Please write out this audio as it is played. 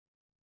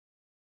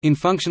In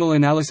functional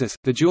analysis,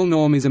 the dual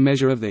norm is a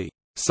measure of the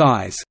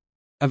size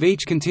of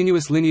each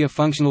continuous linear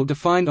functional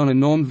defined on a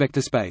normed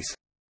vector space.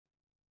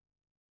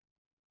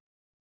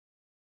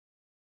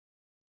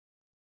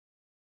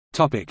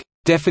 Topic: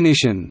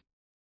 Definition.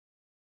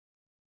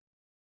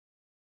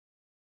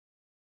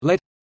 Let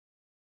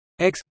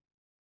X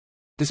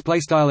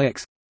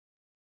 (x)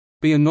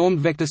 be a normed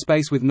vector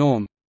space with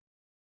norm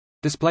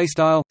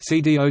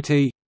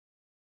 (CDOT),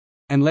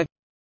 and let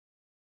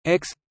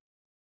X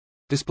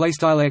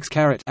 (x)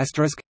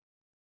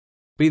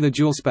 be the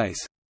dual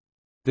space.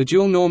 The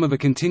dual norm of a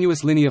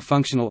continuous linear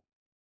functional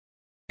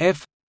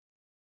f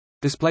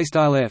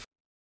 (f)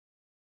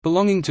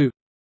 belonging to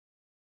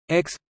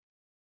X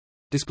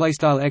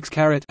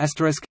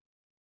 (x)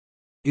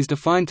 is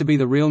defined to be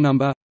the real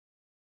number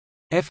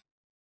f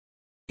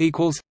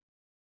equals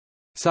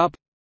sup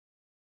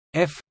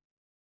f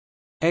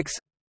x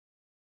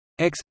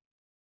x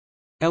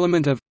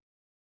element of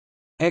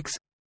x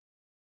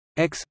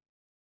x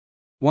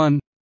 1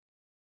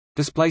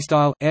 display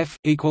style f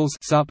equals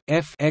sup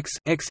f x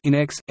x in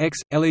x x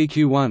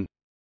leq 1,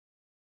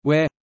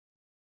 where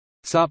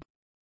sup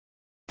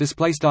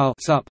display style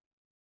sup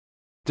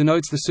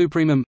denotes the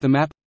supremum, the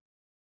map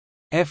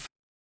f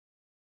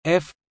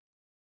f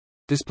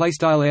display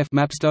style f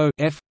mapsto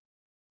f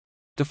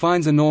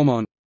defines a norm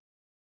on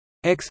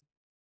x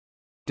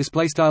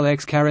display style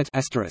x caret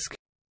asterisk.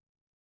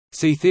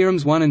 See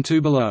theorems 1 and 2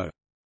 below.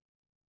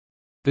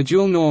 The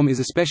dual norm is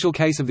a special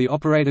case of the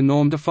operator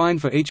norm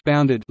defined for each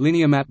bounded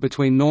linear map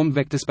between normed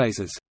vector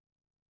spaces.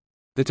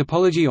 The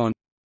topology on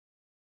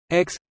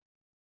x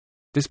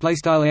display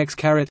style x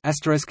caret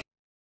asterisk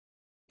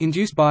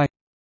induced by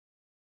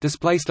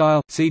display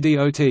style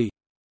CDOT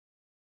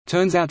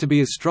turns out to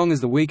be as strong as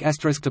the weak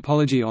asterisk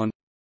topology on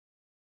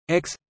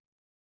x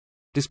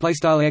display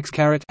style x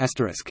caret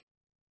asterisk.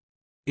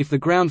 If the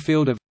ground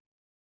field of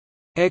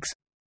x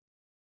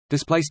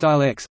display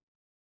style x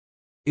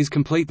is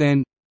complete,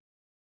 then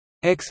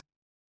x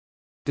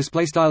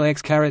display style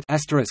x caret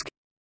asterisk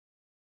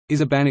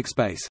is a Banach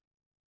space.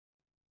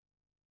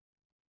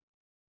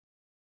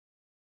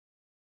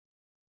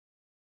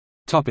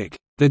 Topic: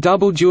 the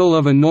double dual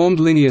of a normed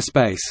linear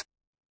space.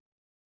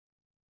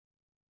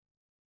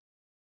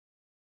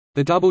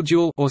 The double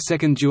dual or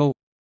second dual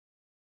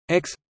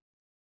x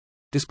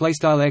display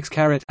style x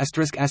caret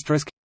asterisk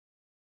asterisk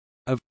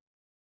of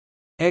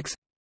x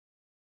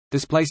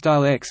display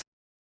style x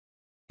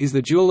is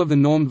the dual of the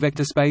normed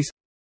vector space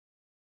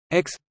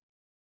x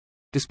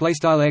display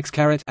style x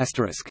caret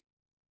asterisk.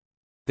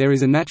 There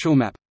is a natural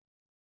map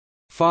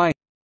phi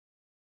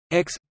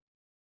x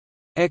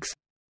x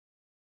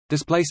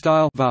display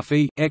style var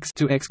phi x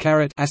to x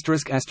caret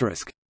asterisk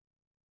asterisk.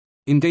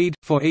 Indeed,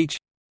 for each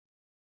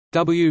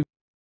w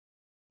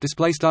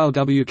display style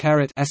w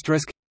caret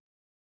asterisk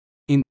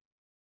in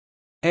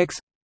x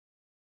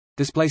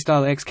display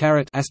style x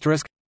caret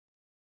asterisk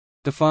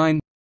define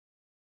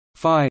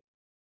phi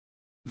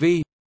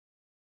v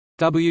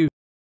w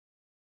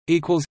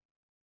equals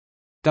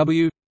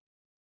w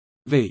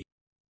v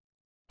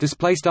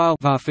display style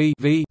var phi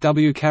v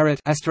w caret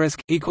asterisk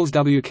equals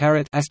w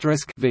caret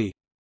asterisk v.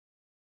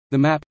 The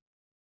map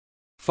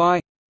phi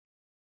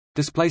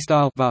display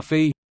style var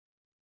phi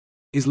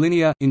is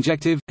linear,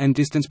 injective, and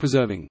distance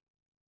preserving.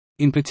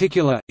 In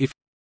particular, if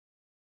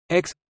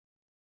x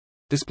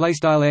display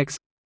style x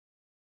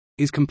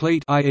is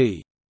complete,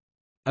 i.e.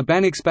 a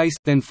Banach space,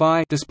 then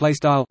phi display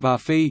style var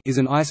phi is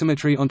an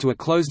isometry onto a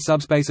closed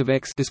subspace of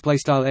x display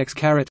style x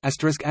caret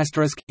asterisk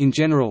asterisk. In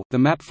general, the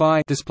map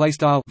phi display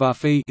style var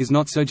phi is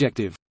not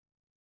surjective.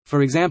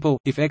 For example,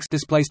 if x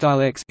display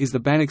style x is the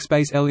Banach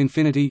space L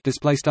infinity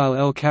display style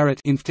L caret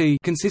inf t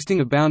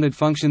consisting of bounded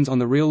functions on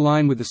the real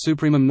line with the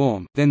supremum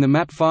norm, then the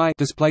map phi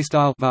display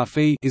style var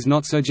phi is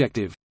not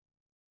surjective.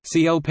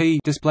 CLP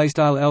display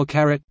style L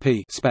caret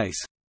p space.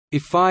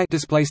 If phi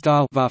display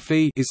style var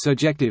phi is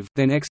surjective,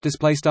 then x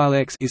display style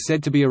x is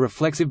said to be a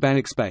reflexive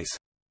Banach space.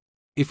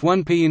 If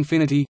 1 p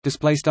infinity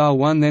display style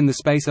 1, then the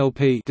space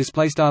LP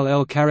display style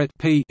L caret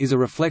p is a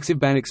reflexive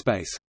Banach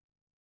space.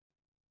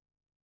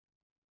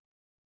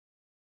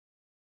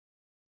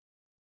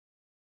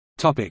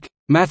 Topic: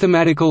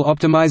 mathematical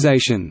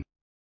optimization.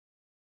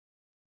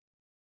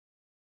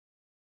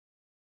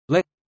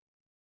 Let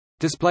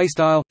display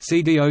style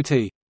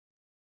CDOT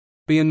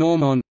be a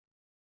norm on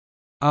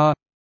R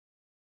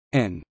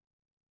n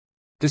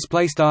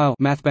display style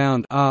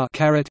mathbound R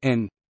caret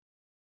n.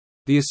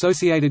 The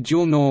associated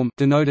dual norm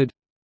denoted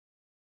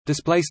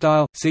display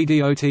style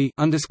CDOT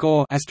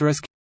underscore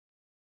asterisk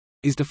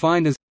is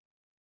defined as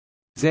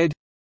Z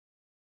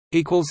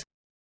equals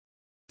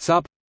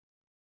sup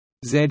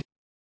Z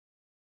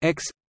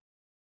x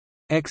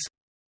x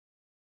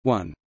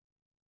 1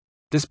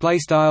 display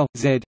style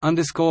Z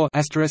underscore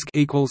asterisk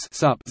equals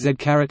sup Z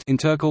caret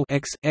intercal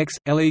x x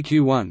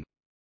leq 1.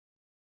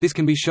 This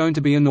can be shown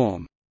to be a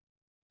norm.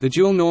 The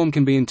dual norm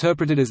can be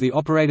interpreted as the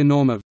operator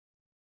norm of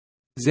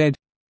Z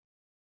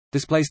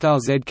display style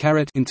Z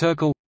caret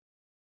intercal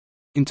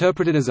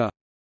interpreted as a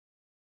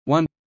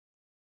 1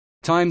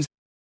 times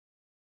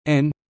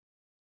n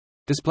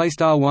display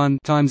style 1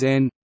 times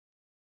n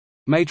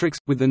matrix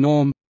with the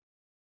norm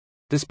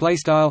display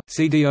style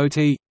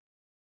CDOT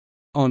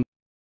on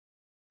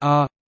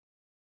R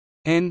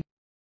n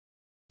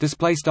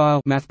display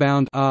style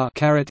mathbound R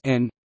caret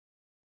n,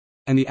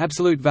 and the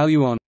absolute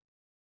value on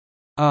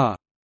R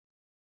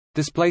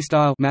display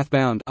style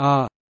mathbound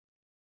R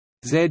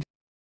Z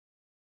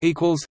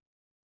equals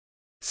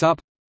sup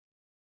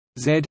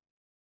Z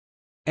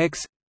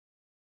x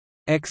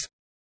x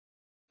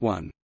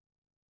 1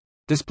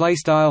 display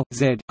style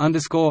Z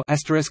underscore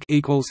asterisk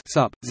equals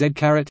sup Z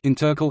caret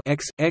intercal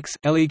x x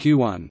leq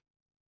 1.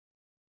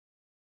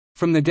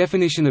 From the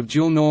definition of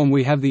dual norm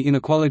we have the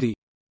inequality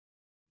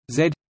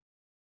Z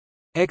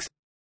x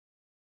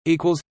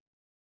equals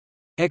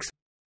x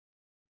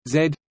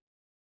Z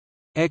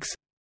x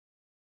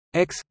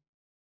x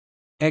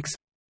x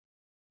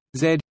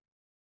Z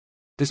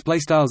display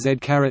style Z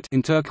caret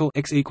intercal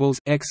x equals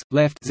x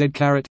left Z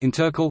caret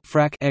intercal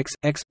frac x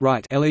x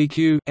right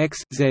leq x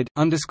Z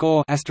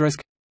underscore asterisk,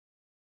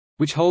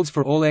 which holds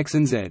for all x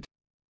and z.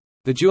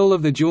 The dual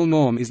of the dual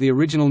norm is the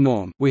original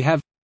norm. We have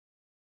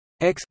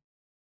x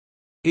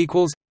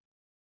equals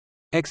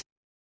x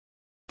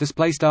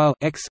display style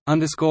x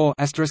underscore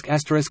asterisk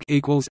asterisk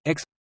equals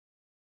x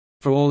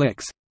for all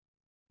x.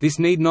 This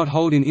need not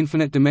hold in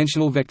infinite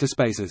dimensional vector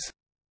spaces.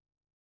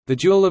 The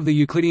dual of the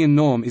Euclidean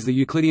norm is the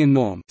Euclidean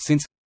norm,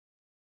 since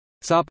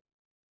sup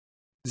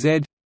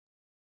Z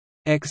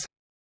x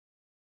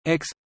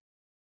x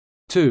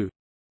 2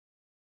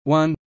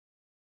 1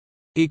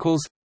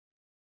 equals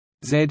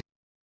Z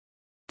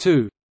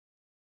 2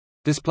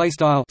 display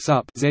style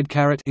sup Z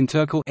caret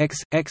intercal x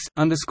x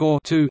underscore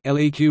 2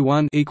 leq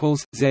 1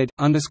 equals Z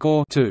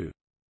underscore 2.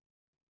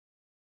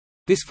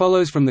 This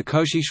follows from the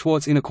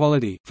Cauchy-Schwarz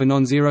inequality. For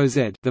non-zero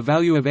z, the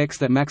value of x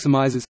that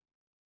maximizes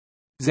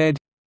Z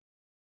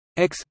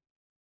x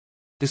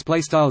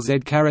display style Z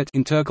caret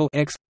intercal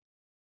x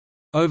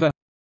over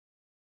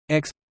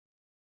x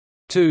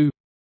 2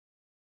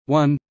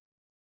 1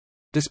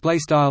 display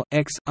style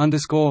x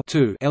underscore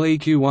 2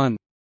 leq 1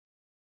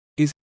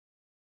 is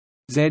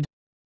Z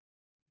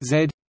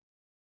Z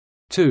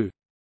 2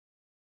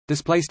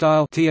 display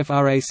style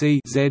tfrac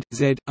Z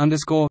Z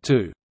underscore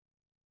 2.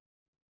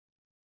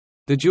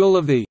 The dual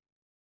of the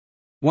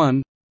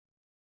 1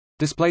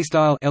 display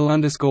style L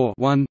underscore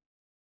 1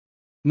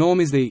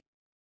 norm is the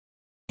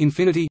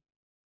infinity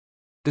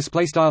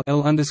display style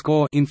L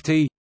underscore inf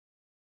t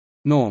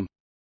norm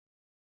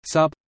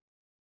sup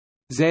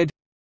Z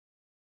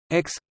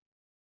x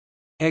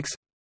x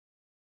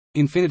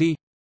infinity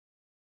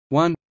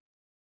 1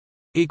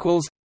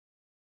 equals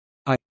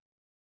I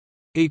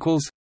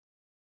equals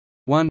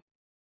 1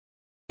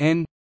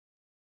 n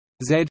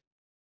Z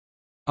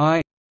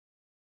I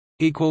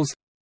equals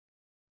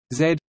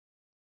Z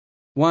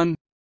 1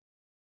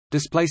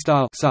 display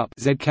style sup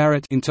Z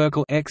caret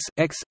intercal x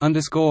x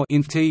underscore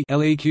inf t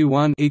leq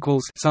 1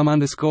 equals sum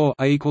underscore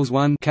I equals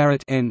 1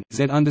 caret n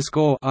Z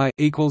underscore I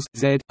equals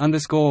Z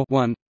underscore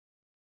 1,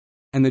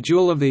 and the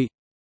dual of the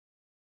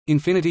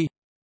infinity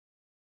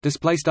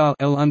display style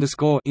L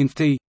underscore inf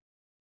t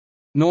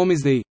norm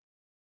is the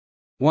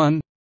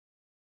 1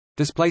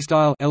 display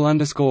style L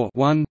underscore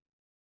 1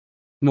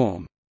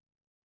 norm.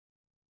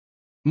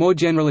 More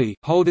generally,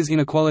 Holder's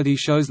inequality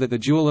shows that the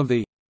dual of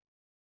the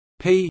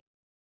p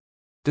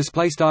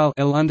display style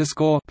L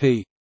underscore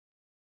p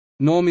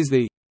norm is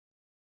the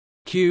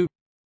q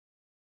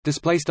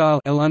display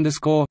style L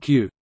underscore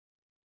q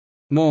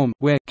norm,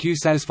 where q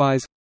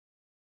satisfies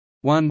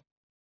 1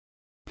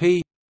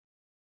 p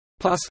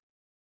plus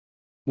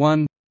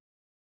 1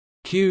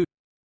 q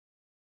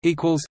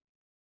equals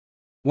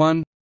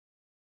 1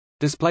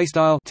 display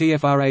style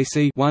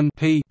tfrac 1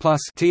 p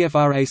plus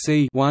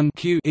tfrac 1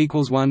 q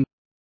equals 1,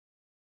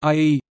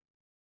 i.e.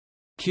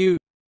 q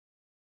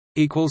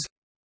equals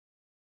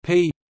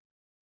p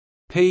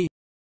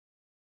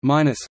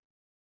minus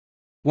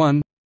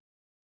 1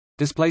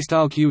 display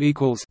style q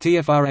equals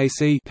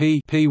tfrac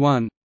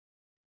p1.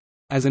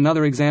 As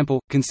another example,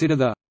 consider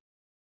the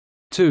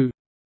 2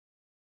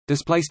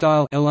 display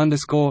style L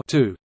underscore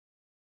 2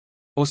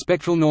 or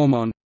spectral norm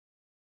on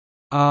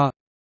R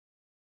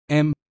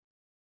m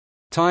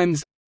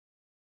times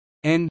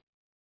n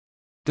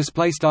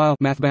display style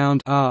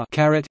mathbound R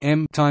caret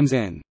m times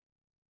n.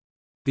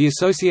 The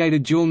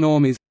associated dual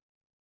norm is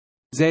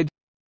Z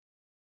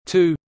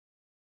 2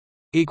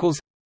 equals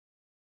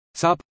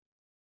sup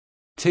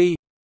T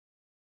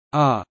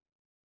R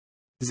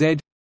Z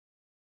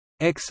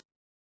x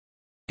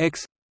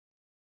x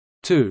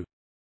 2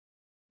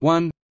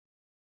 1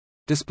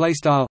 display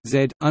style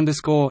Z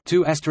underscore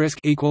 2 asterisk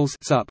equals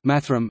sup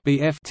mathrm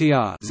BF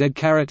TR Z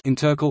caret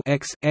intercal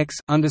x x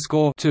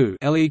underscore 2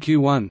 leq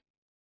 1,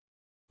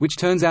 which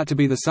turns out to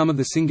be the sum of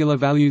the singular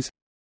values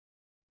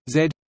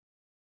Z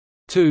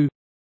 2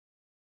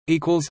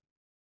 equals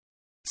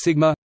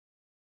sigma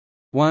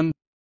 1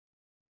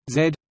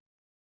 Z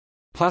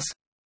plus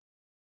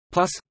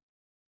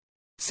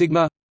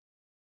sigma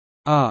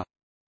R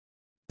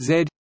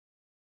Z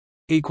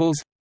equals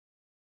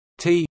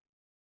T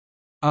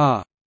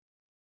R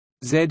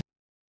Z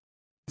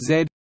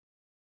Z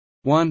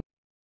 1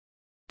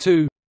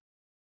 2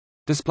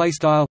 display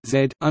style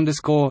z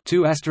underscore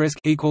 2 asterisk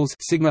equals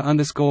sigma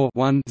underscore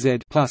 1 z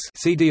plus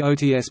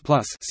cdots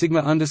plus sigma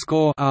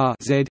underscore r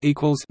z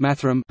equals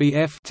mathrm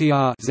bf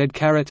tr z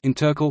caret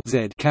intercal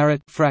z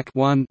caret frac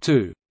 1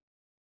 2,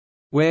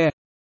 where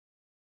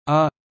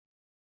r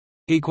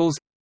equals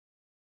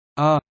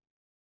r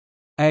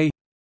a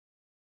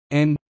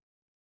n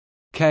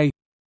k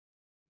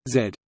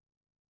z.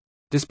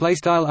 Display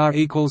style r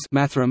equals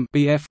mathrm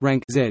bf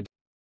rank z.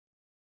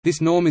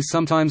 This norm is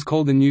sometimes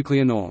called the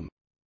nuclear norm.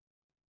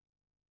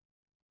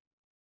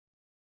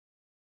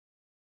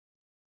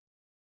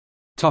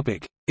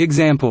 Topic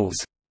examples.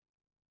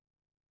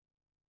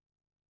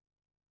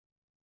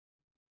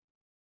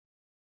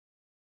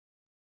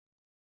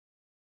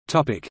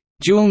 Topic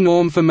dual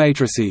norm for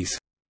matrices.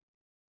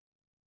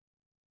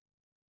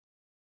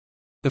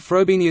 The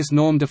Frobenius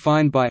norm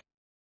defined by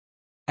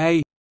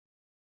a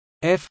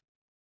f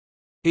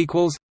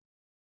equals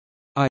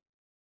I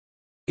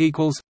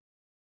equals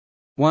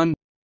 1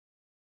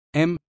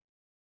 m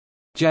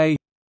j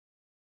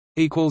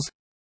equals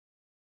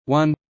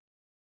 1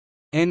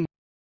 n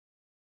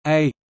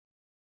a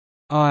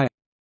I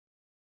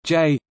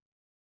j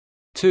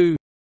 2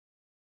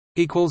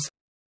 equals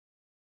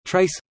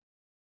trace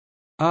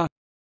a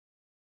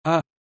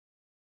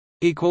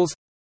equals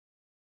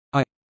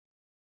I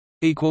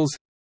equals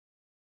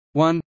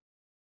 1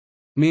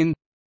 min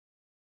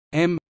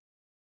m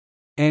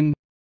n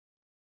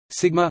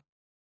sigma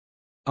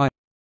I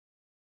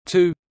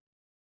 2.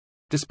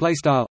 Display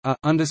style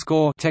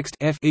underscore text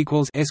f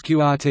equals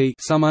sqrt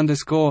sum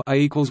underscore I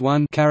equals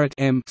 1 caret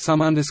m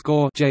sum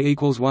underscore j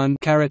equals 1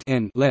 caret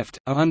n left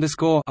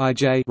underscore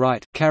ij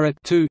right caret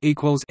 2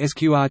 equals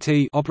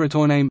sqrt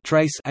operator name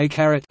trace a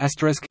caret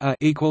asterisk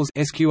equals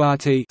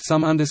sqrt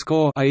sum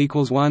underscore I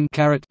equals 1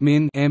 caret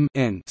min m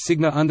n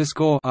sigma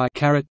underscore I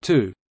caret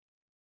 2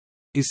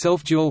 is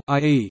self dual,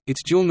 i.e.,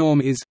 its dual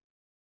norm is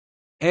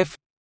f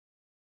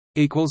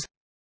equals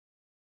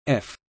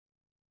f.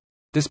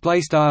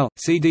 Display style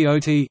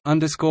cdot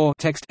underscore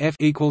text f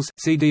equals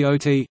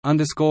cdot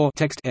underscore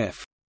text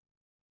f.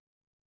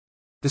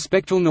 The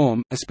spectral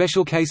norm, a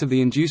special case of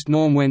the induced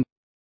norm when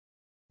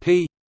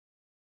p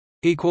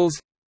equals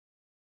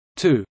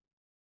 2.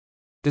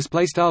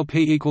 Display style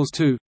p equals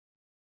 2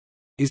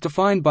 is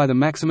defined by the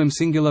maximum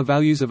singular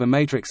values of a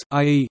matrix,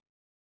 i.e.,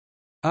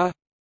 a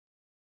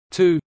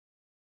 2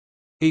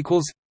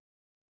 equals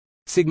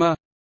sigma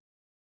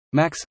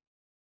max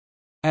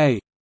a.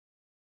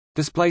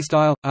 Display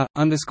style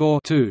underscore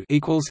 2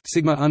 equals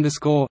sigma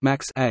underscore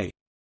max a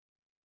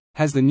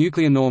has the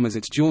nuclear norm as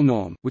its dual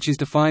norm, which is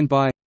defined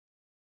by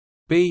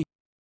b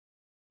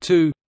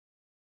 2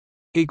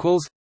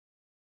 equals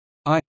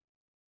I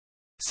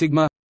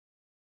sigma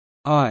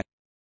I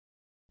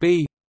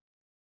b.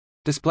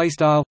 Display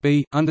style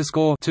b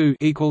underscore 2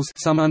 equals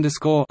sum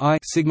underscore I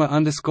sigma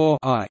underscore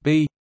I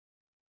b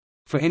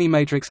for any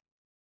matrix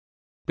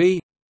b.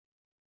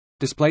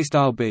 Display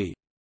style b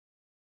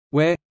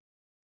where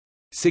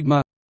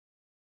sigma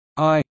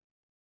I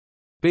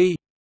b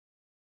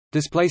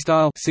display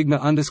style sigma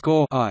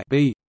underscore I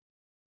b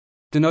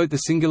denote the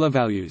singular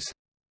values.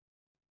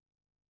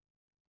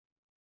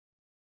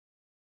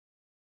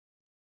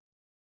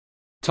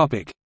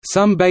 Topic: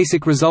 Some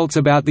basic results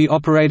about the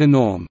operator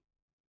norm.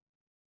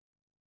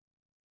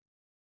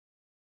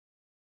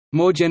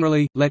 More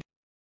generally, let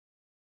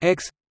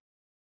x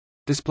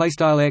display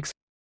style x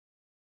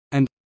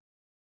and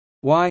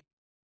y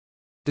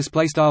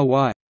display style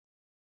y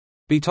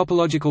be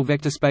topological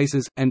vector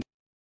spaces, and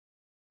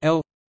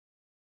L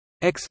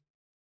x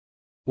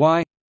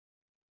y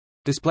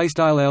display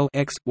style L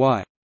x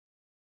y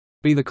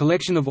be the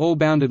collection of all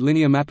bounded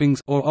linear mappings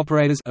or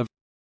operators of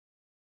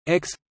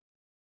x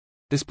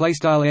display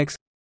style x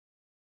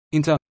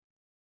into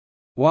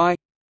y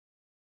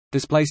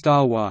display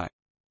style y.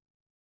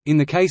 In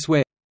the case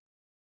where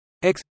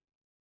x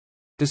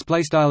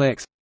display style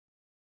x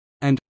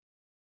and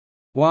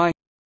y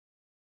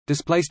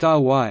display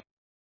style y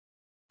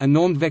are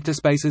normed vector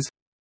spaces,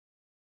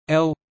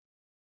 L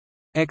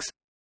x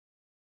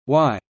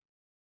y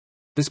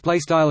display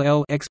style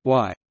L x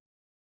y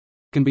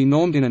can be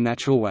normed in a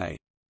natural way.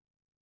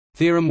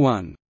 Theorem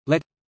 1.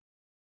 Let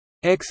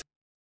x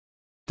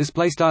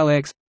display style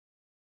x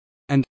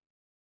and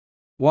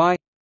y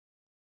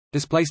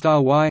display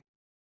style y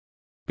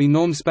be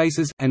normed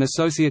spaces and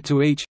associate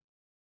to each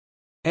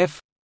f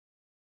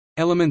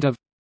element of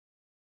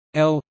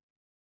L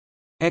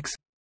x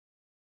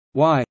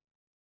y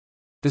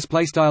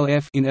display style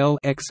f in L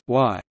x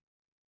y.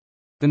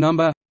 The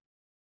number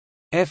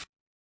f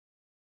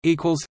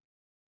equals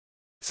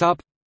sup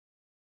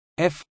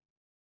f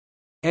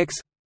x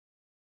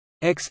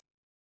x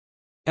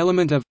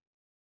element of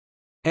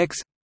x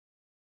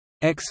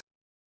x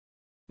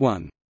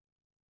 1.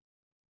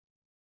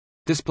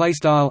 Display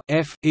style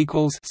f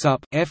equals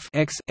sup f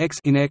x x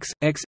in x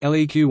x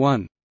leq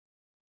 1.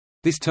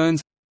 This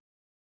turns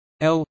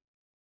L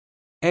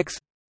x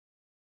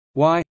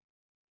y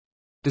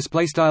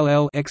display style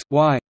L x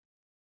y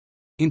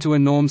into a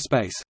norm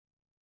space.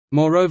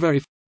 Moreover,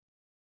 if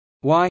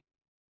y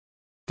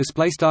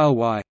display style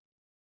y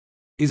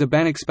is a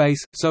Banach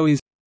space, so is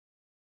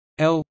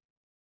L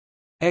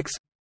x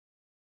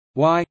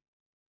y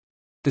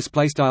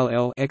display style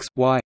L x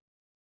y.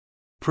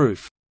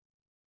 Proof: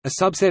 a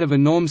subset of a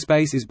norm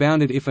space is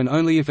bounded if and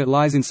only if it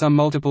lies in some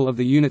multiple of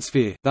the unit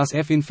sphere. Thus,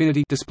 f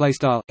infinity display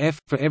style f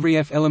for every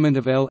f element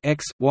of L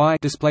x y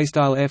display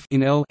style f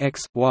in L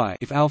x y.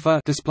 If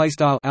alpha display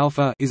style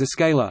alpha is a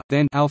scalar,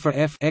 then alpha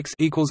f x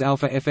equals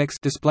alpha f x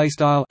display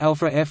style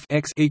alpha f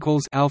x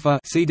equals alpha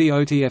c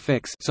dot f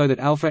x, so that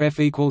alpha f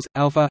equals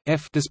alpha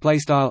f display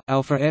style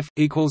alpha f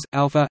equals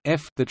alpha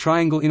f. The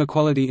triangle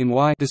inequality in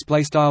y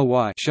display style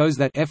y shows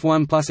that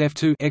f1 plus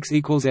f2 x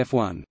equals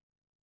f1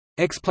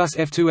 x plus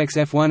f2 x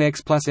f1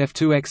 x plus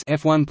f2 x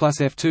f1 plus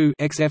f2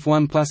 x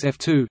f1 plus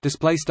f2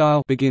 display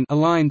style begin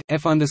aligned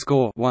f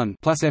underscore 1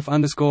 plus f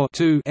underscore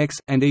 2 x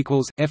and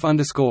equals f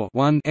underscore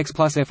 1 x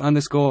plus f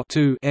underscore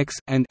 2 x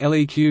and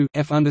leq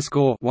f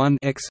underscore 1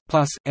 x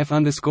plus f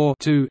underscore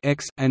 2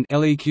 x and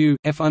leq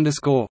f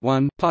underscore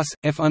 1 plus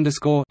f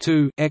underscore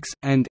 2 x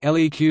and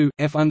leq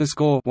f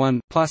underscore 1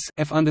 plus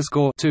f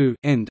underscore 2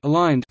 end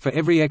aligned for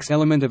every x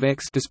element of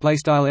x display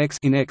style x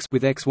in x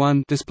with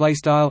x1 display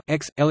style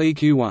x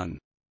leq1.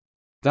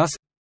 Thus,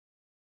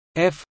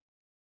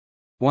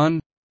 f1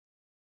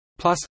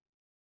 plus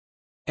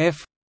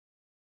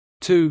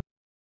f2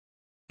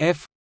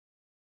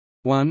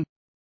 f1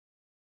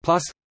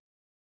 plus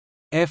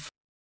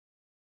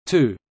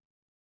f2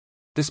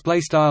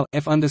 display style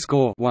f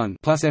underscore 1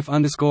 plus f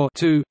underscore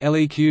 2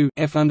 leq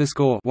f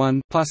underscore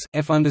 1 plus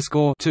f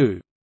underscore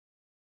 2.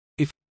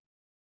 If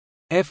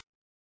f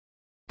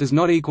does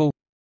not equal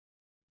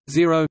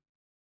 0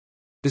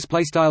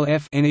 display style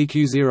f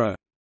neq 0,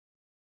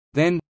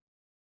 then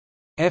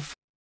f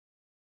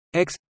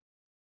x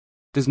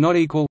does not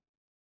equal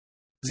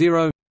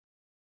 0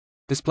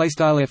 display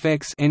style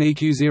fx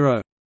neq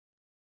 0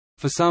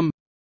 for some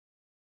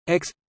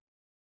x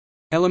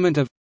element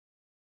of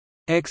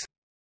x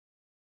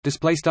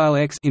display style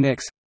x in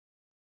x.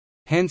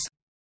 Hence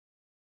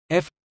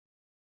f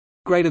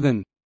greater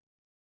than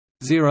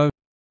 0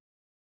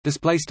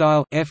 display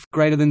style f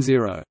greater than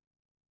 0.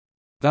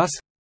 Thus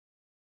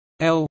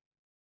L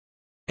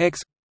x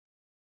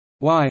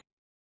y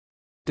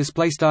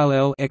display style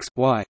L x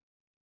y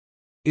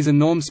is a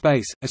norm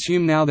space.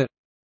 Assume now that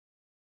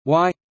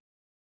y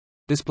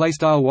display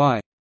style y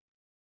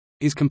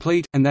is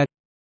complete and that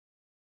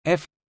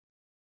f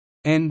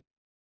n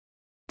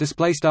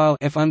display style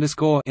f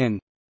underscore n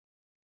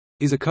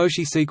is a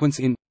Cauchy sequence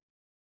in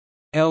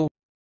L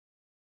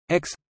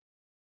x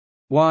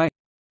y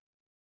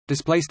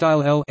display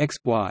style L x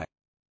y.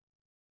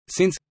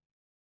 Since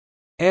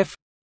f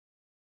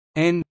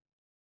n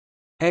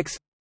x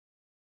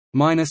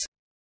minus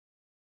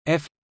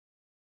f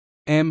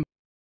m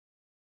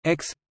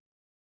x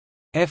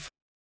f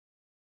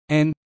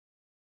n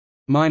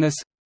minus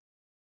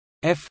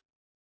f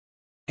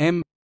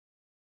m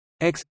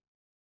x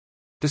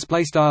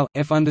display style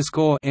f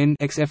underscore n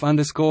x f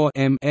underscore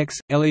m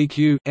x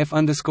leq f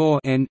underscore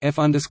n f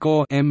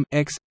underscore m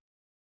x,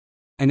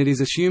 and it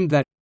is assumed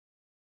that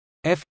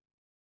f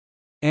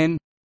n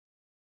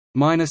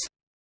minus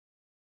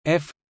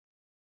f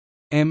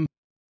m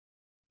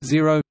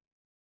 0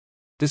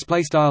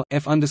 display style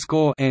f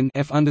underscore n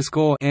f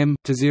underscore m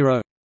to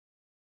 0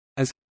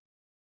 as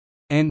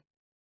n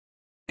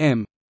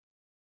m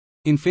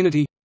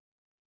infinity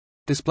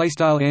display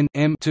style n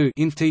m to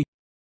infinity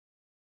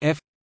f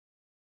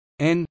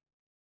n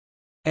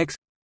x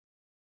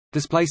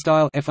display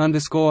style f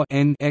underscore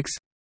n x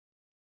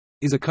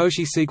is a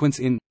Cauchy sequence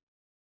in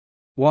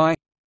y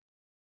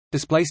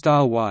display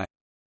style y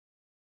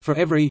for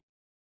every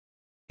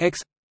x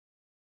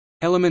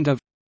element of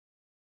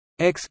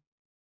x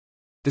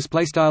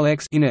display style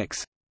x in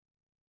x.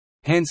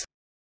 Hence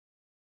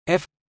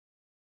f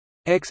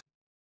x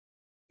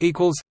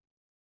equals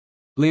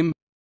lim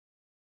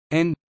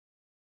n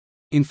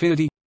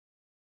infinity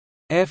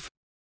f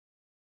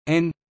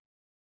n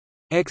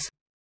x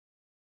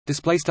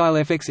display style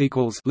fx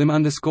equals lim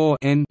underscore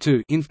n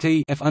to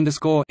infinity f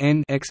underscore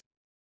n x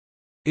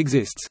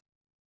exists.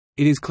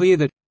 It is clear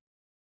that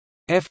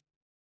f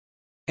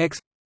x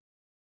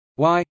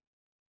y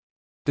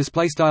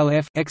display style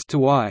f x to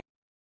y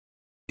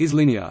is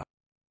linear.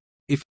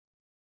 If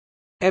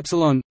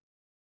epsilon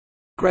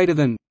greater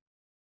than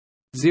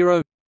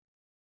 0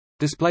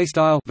 display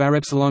style var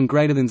epsilon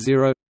greater than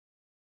 0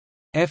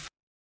 f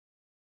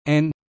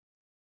n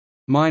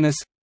minus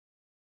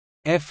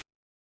f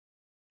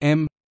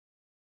m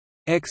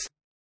x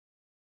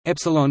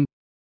epsilon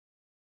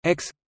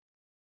x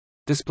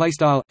display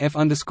style f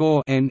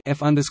underscore n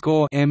f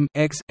underscore m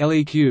x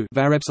leq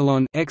var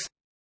epsilon x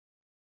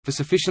for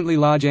sufficiently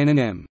large n and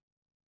m,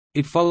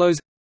 it follows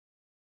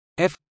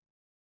f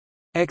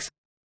x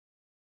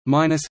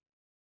minus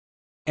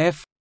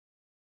f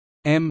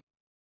m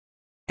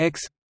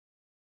x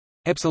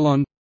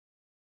epsilon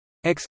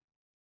x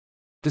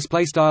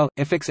display style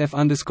fx f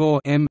underscore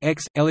m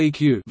x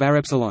leq var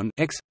epsilon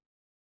x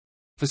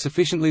for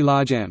sufficiently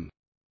large m.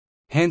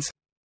 Hence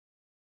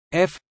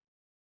f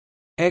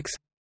x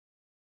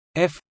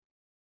f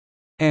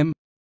m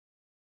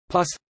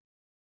plus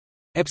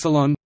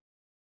epsilon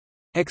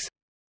x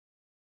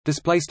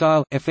display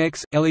style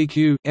fx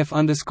leq f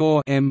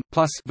underscore m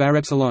plus var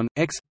epsilon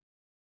x,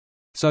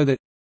 so that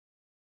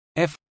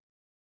f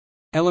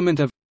element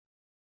of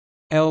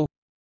L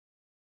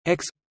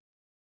x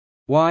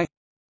y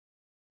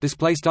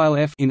display style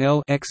f in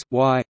L x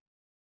y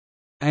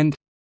and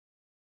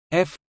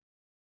f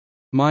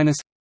minus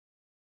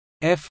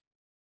f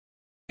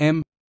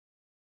m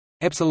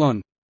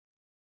epsilon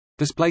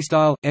display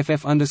style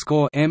ff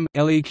underscore m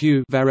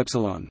leq var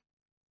epsilon.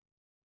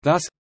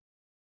 Thus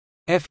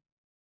f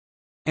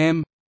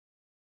m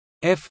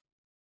f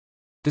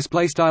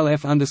display style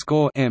f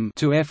underscore m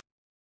to f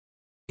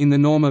in the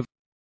norm of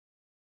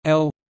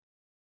L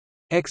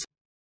x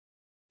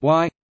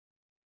y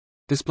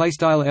display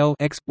style L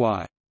x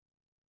y.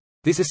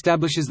 This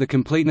establishes the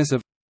completeness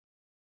of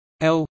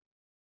L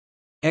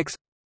x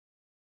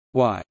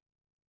y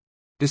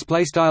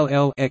display style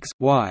L x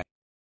y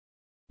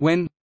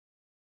when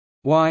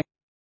y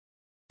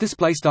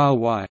display style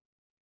y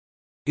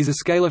is a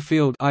scalar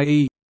field,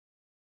 i.e.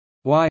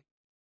 y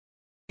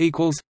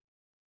equals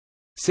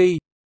c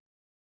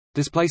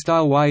display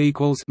style y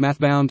equals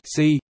mathbound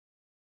c,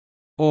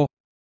 or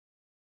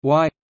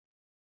y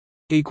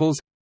equals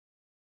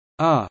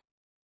r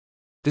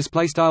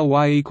display style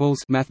y equals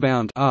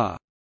mathbound r,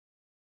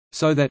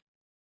 so that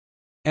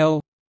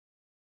L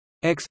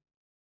x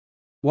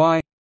y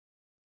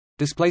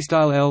display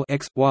style L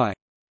x y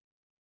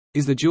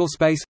is the dual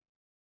space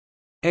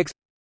x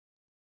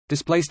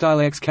display style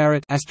x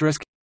caret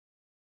asterisk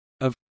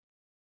of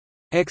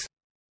x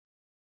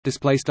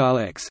display style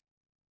x.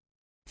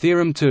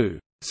 Theorem 2.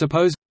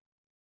 Suppose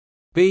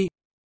B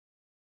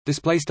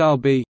display style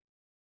B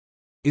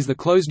is the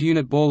closed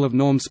unit ball of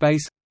norm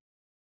space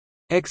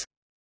x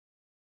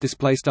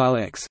display style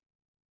x.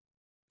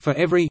 For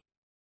every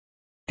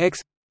x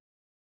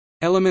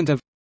element of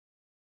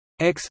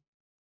x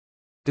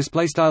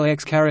display style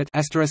x caret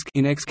asterisk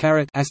in x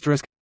caret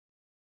asterisk,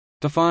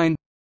 define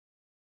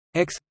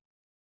x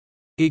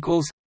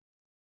equals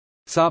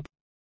sup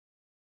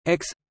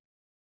x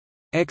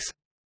x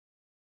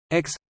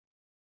x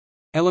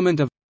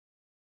element of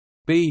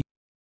B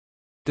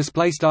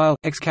display style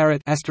x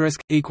caret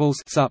asterisk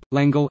equals sup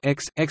Langle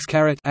x x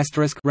caret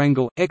asterisk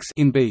wrangle x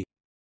in B.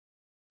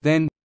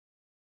 Then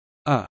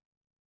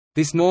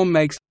this norm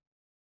makes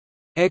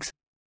x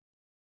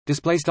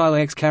display style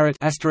x caret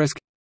asterisk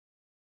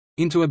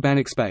into a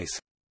Banach space.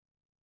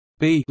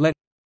 B let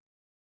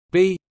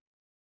B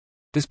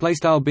display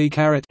style B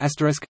caret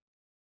asterisk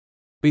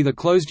be the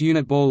closed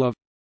unit ball of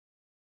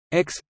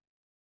x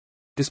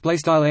display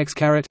style x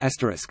caret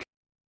asterisk.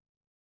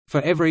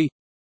 For every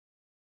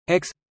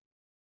x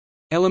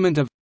element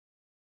of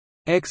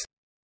x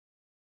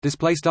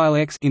display style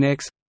x in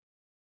x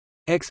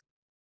x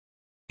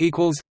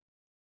equals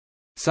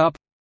sup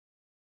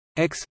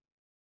x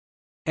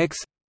x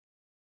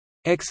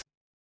x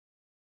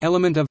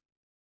element of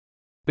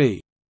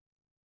B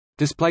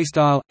display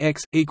style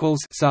x equals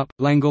sup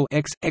Langle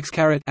x x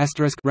caret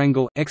asterisk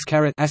wrangle x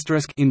caret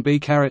asterisk in B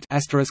caret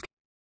asterisk.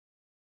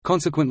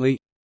 Consequently,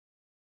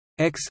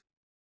 x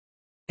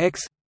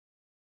x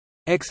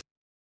x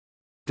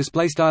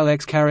display style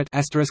x caret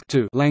asterisk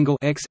to Langle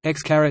x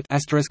x caret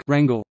asterisk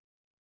wrangle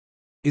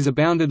is a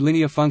bounded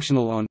linear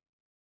functional on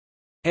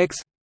x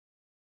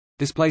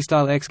display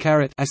style x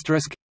caret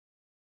asterisk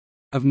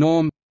of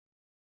norm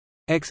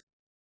x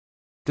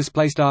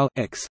display style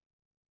x.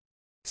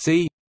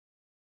 C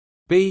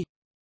B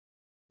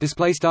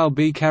display style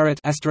B caret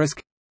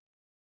asterisk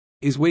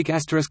is weak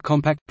asterisk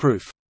compact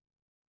proof,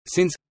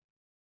 since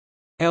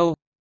L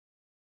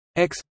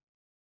x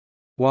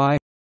y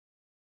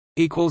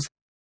equals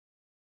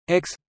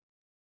x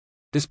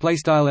display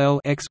style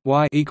L x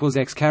y equals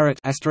x caret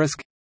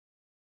asterisk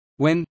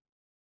when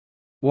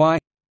y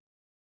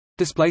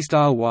display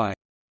style y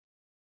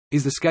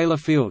is the scalar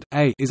field.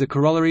 A is a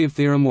corollary of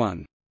theorem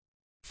 1.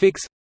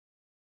 Fix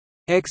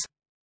x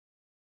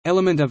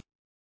element of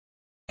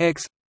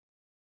x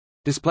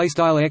display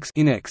style x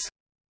in x.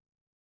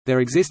 There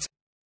exists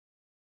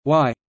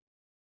y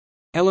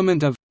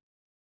element of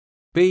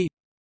B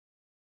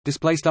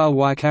display style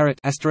y caret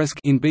asterisk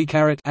in B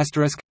caret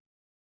asterisk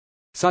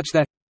such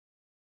that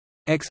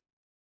x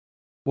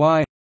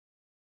y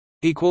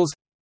equals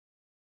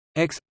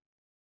x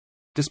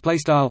display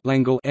style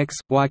Langle x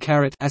y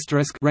caret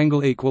asterisk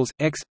wrangle equals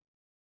x,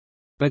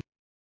 but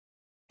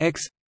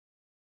x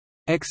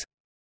x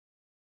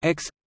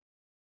x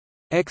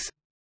x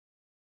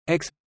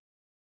x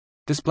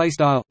display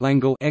style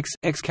Langle x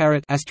x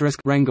caret asterisk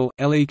wrangle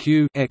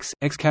leq x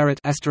x caret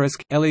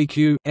asterisk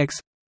leq x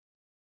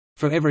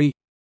for every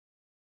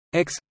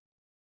x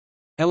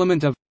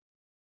element of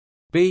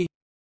B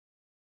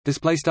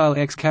display style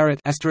x caret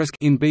asterisk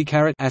in B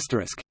caret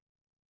asterisk.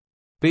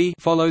 B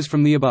follows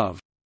from the above.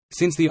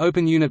 Since the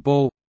open unit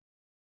ball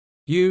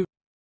U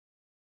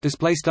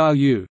display style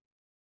U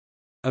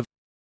of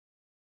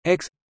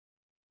x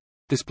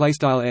display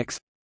style x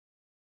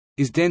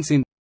is dense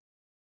in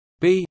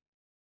B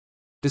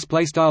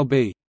display style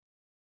B,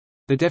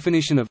 The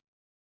definition of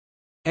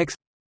X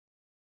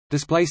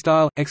display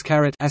style X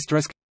caret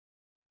asterisk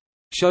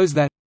shows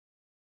that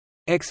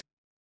X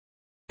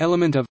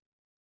element of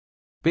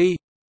B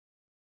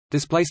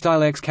display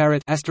style X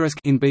caret asterisk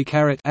in B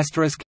caret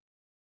asterisk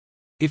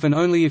if and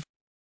only if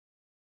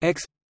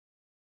X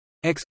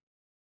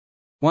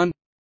 1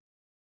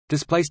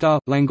 display style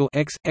Langle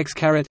X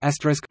caret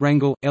asterisk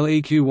rangle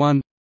leq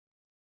 1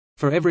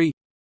 for every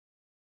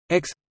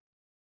X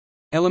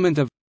element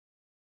of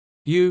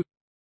U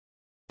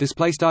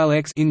display style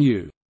X in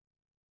U.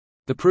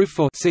 The proof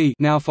for C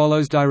now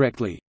follows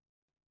directly.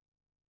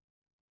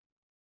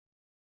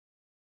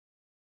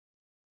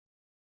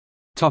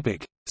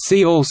 Topic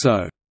See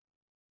also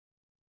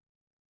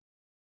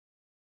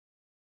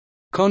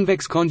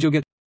convex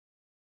conjugate,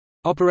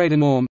 operator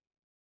norm,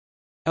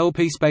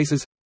 LP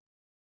spaces,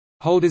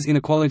 Holder's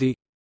inequality.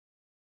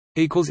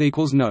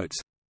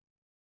 Notes